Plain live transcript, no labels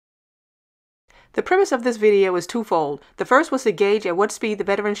The premise of this video is twofold. The first was to gauge at what speed the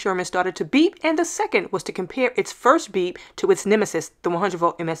Veteran Sherman started to beep, and the second was to compare its first beep to its nemesis, the 100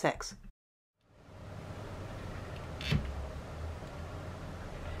 volt MSX.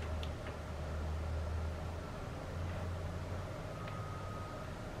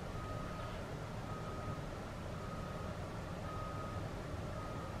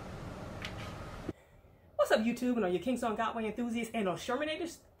 What's up, YouTube, and all your Kingston Gotway enthusiasts and all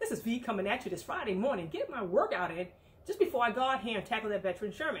Shermanators? This is V coming at you this Friday morning, getting my workout in just before I go out here and tackle that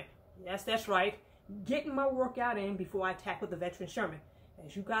Veteran Sherman. Yes, that's right, getting my workout in before I tackle the Veteran Sherman.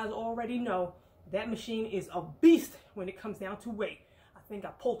 As you guys already know, that machine is a beast when it comes down to weight. I think I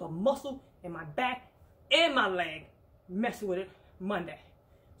pulled a muscle in my back and my leg messing with it Monday.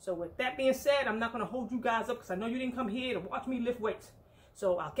 So with that being said, I'm not going to hold you guys up because I know you didn't come here to watch me lift weights.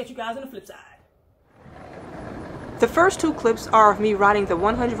 So I'll catch you guys on the flip side. The first two clips are of me riding the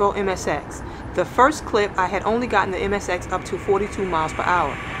 100 volt MSX. The first clip, I had only gotten the MSX up to 42 miles per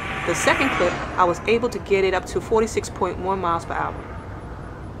hour. The second clip, I was able to get it up to 46.1 miles per hour.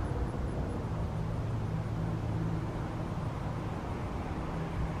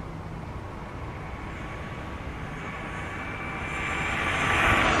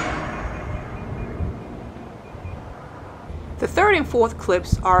 The third and fourth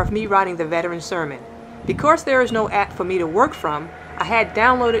clips are of me riding the Veteran Sherman. Because there is no app for me to work from, I had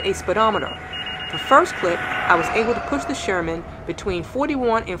downloaded a speedometer. The first clip, I was able to push the Sherman between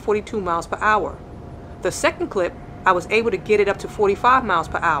 41 and 42 miles per hour. The second clip, I was able to get it up to 45 miles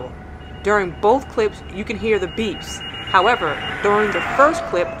per hour. During both clips, you can hear the beeps. However, during the first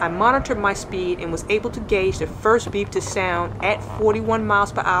clip, I monitored my speed and was able to gauge the first beep to sound at 41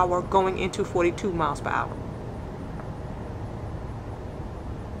 miles per hour going into 42 miles per hour.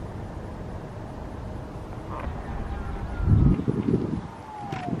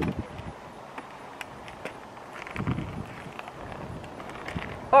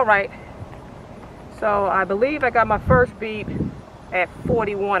 Alright, so I believe I got my first beep at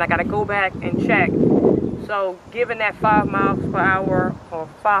 41. I got to go back and check. So given that 5 miles per hour or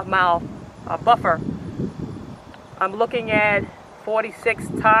 5 mile buffer, I'm looking at 46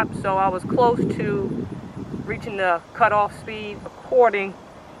 top, so I was close to reaching the cutoff speed according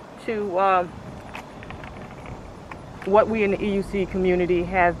to what we in the EUC community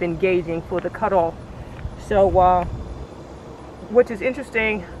have been gauging for the cutoff. So which is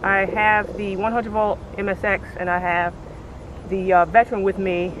interesting, I have the 100 volt MSX and I have the Veteran with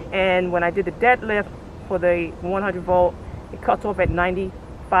me, and when I did the deadlift for the 100 volt, it cuts off at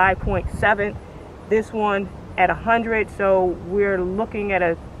 95.7. This one at 100, so we're looking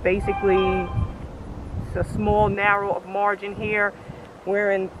at basically a small narrow of margin here,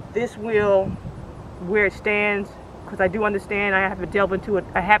 wherein this wheel, where it stands, because I do understand, I haven't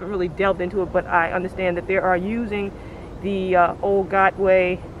really delved into it, but I understand that they are using the old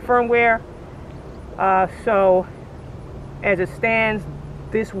Gotway firmware. So as it stands,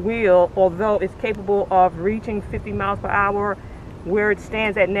 this wheel, although it's capable of reaching 50 miles per hour, where it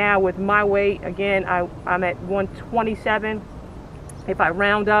stands at now with my weight, again, I'm at 127 if I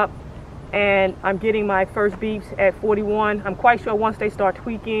round up, and I'm getting my first beeps at 41. I'm quite sure once they start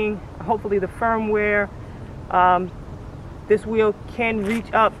tweaking, hopefully the firmware, this wheel can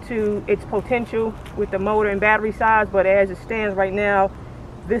reach up to its potential with the motor and battery size, but as it stands right now,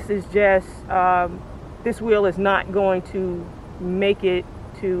 this is just, this wheel is not going to make it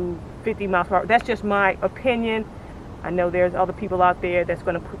to 50 miles per hour. That's just my opinion. I know there's other people out there that's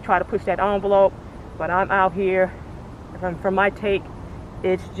going to try to push that envelope, but I'm out here, from my take,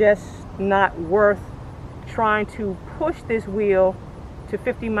 it's just not worth trying to push this wheel to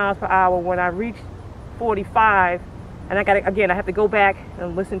 50 miles per hour when I reach 45. And I have to go back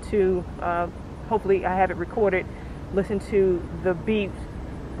and listen to, hopefully I have it recorded, listen to the beeps.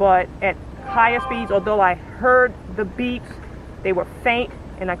 But at higher speeds, although I heard the beeps, they were faint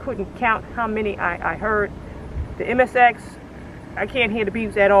and I couldn't count how many I heard. The MSX, I can't hear the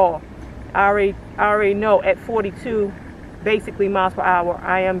beeps at all. I already know at 42, basically miles per hour,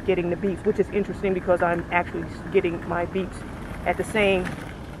 I am getting the beeps, which is interesting because I'm actually getting my beeps at the same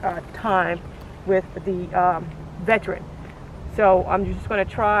time with the Veteran. So I'm just going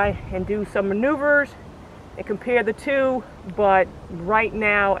to try and do some maneuvers and compare the two, but right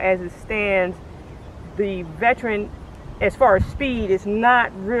now as it stands, the Veteran, as far as speed, is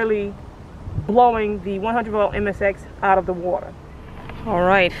not really blowing the 100 volt MSX out of the water.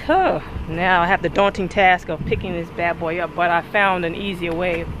 Alright, now I have the daunting task of picking this bad boy up, but I found an easier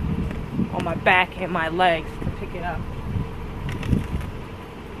way on my back and my legs to pick it up.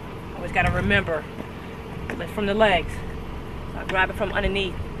 Always got to remember, lift from the legs. So I grab it from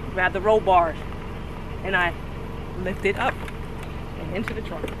underneath, grab the roll bars, and I lift it up and into the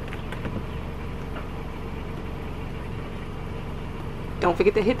trunk. Don't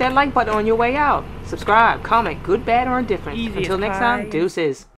forget to hit that like button on your way out. Subscribe, comment, good, bad, or indifferent. Easy Until as next time, pie. deuces.